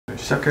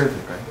시작해도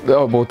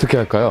될까요? 뭐 어떻게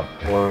할까요?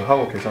 뭘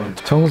하고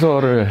계셨는지.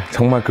 청소를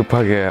정말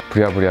급하게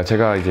부랴부랴.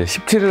 제가 이제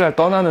 17일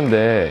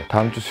다음주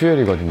다음 주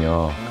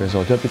수요일이거든요. 그래서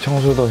어차피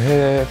청소도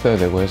했어야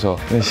되고 해서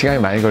시간이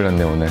많이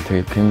걸렸네. 오늘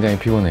되게 굉장히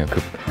피곤해요.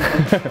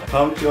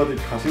 다음 주 어디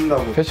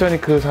가신다고?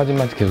 패션위크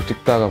사진만 계속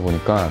찍다가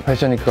보니까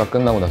패션위크가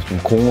끝나고 나서 좀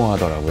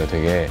공허하더라고요.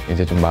 되게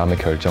이제 좀 마음의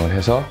결정을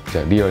해서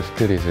이제 리얼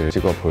스트릿을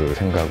찍어볼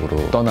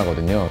생각으로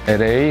떠나거든요.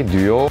 LA,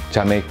 뉴욕,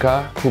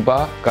 자메이카,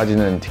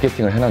 쿠바까지는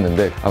티켓팅을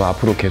해놨는데 아마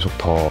앞으로 계속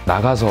더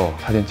나가서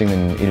사진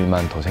찍는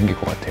일만 더 생길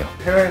것 같아요.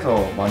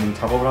 해외에서 많이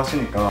작업을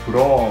하시니까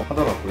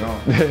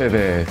부러워하더라고요.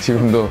 네네.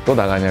 지금도 또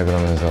나가냐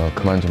그러면서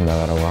그만 좀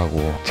나가라고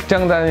하고,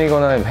 직장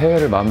다니거나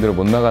해외를 마음대로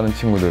못 나가는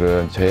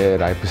친구들은 제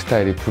라이프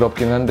스타일이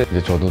부럽긴 한데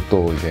이제 저도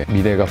또 이제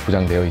미래가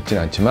보장되어 있진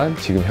않지만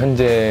지금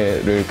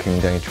현재를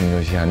굉장히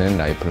중요시하는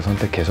라이프를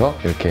선택해서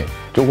이렇게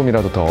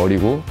조금이라도 더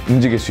어리고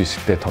움직일 수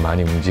있을 때 더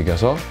많이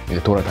움직여서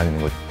이제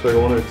돌아다니는 거죠. 저희가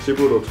오늘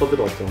집으로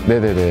쳐들어왔죠.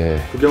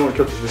 네네네. 구경을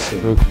켜주실 수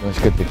있나요?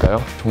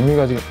 구경시켜드릴까요?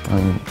 종류가 지금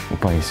한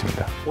옷방이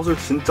있습니다. 옷을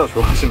진짜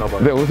좋아하시나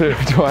봐요. 네, 옷을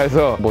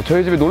좋아해서 뭐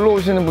저희 집에 놀러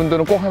오시는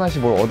분들은 꼭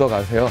하나씩 뭘 얻어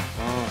가세요.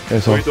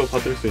 그래서 저희도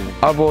받을 수 있는.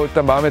 뭐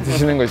일단 마음에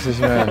드시는 거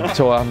있으시면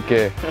저와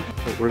함께.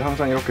 원래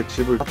항상 이렇게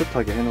집을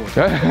따뜻하게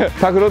해놓으세요.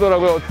 다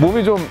그러더라고요.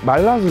 몸이 좀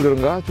말라서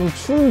그런가? 좀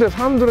추운데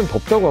사람들은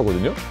덥다고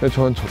하거든요. 근데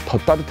저는 더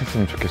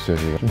따뜻했으면 좋겠어요.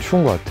 지금 좀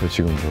추운 것 같아요.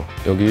 지금도.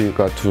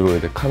 여기가 주로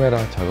이제 카메라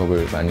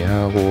작업을 많이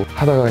하고,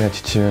 하다가 그냥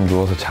지치면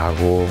누워서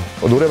자고.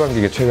 노래방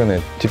기계 최근에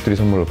집들이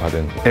선물로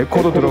받은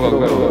에코도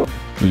들어가고요.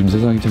 요즘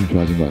세상이 참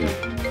좋아진 거 아니에요?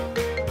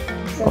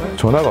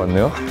 전화가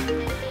왔네요.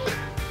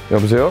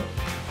 여보세요?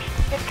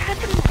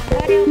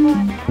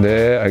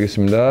 네,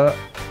 알겠습니다.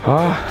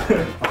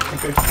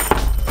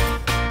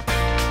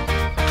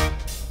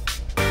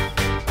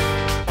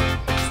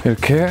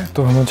 이렇게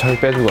또 한번 잘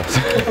빼주고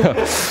왔어요.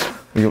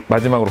 이거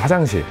마지막으로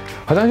화장실.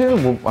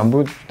 화장실은 뭐 안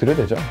보여드려도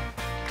되죠?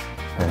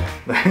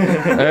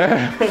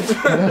 네.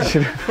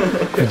 화장실은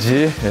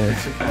굳이. 네.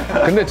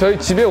 근데 저희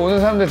집에 오는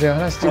사람들 제가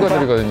하나씩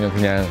찍어드리거든요.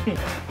 그냥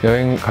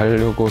여행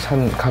가려고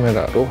산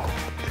카메라로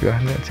제가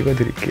하나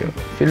찍어드릴게요.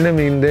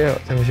 필름인데요.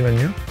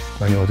 잠시만요.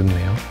 많이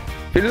어둡네요.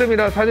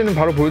 필름이라 사진은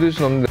바로 보여드릴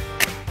수는 없는데.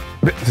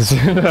 네,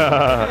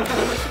 됐습니다.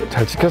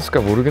 잘 찍혔을까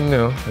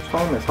모르겠네요.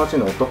 처음에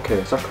사진을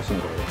어떻게 시작하신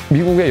거예요?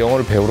 미국에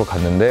영어를 배우러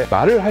갔는데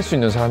말을 할 수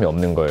있는 사람이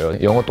없는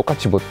거예요. 영어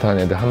똑같이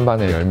못하는 애들 한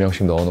반에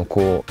 10명씩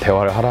넣어놓고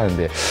대화를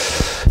하라는데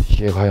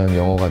이게 과연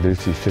영어가 늘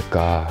수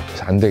있을까?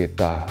 그래서 안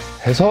되겠다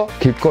해서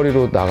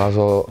길거리로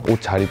나가서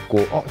옷 잘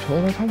입고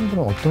저런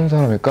사람들은 어떤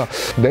사람일까?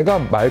 내가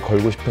말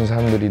걸고 싶은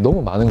사람들이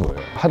너무 많은 거예요.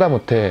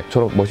 하다못해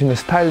저런 멋있는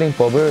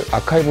스타일링법을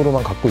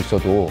아카이브로만 갖고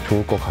있어도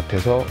좋을 것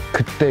같아서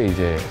그때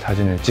이제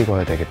사진을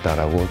찍어야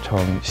되겠다라고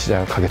처음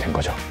시작하게 된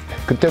거죠.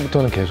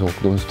 그때부터는 계속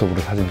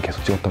논스톱으로 사진을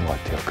계속 찍었던 것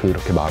같아요.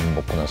 그렇게 마음을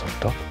먹고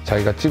나서부터.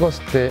 자기가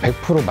찍었을 때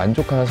 100%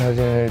 만족하는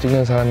사진을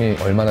찍는 사람이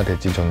얼마나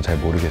될지 저는 잘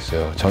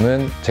모르겠어요.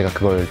 저는 제가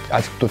그걸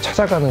아직도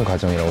찾아가는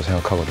과정이라고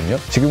생각하거든요.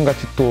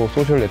 지금같이 또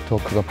소셜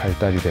네트워크가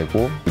발달이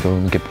되고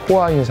이런 게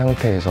포화인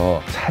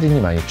상태에서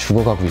사진이 많이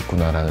죽어가고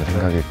있구나라는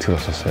생각이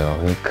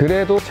들었었어요.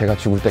 그래도 제가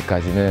죽을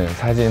때까지는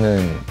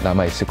사진은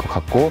남아있을 것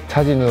같고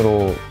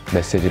사진으로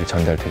메시지를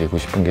전달드리고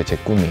싶은 게 제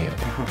꿈이에요.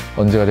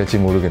 언제가 될지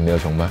모르겠네요,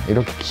 정말.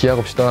 이렇게 기약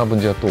없이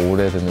떠나본 지가 또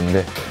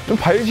오래됐는데 좀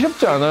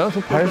발시럽지 않아요? 저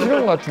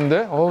발시러운 것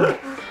같은데?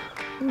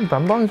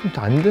 난방이 좀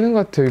안 되는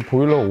것 같아요.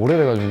 보일러가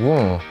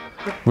오래돼가지고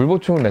물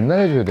보충을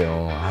맨날 해줘야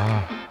돼요.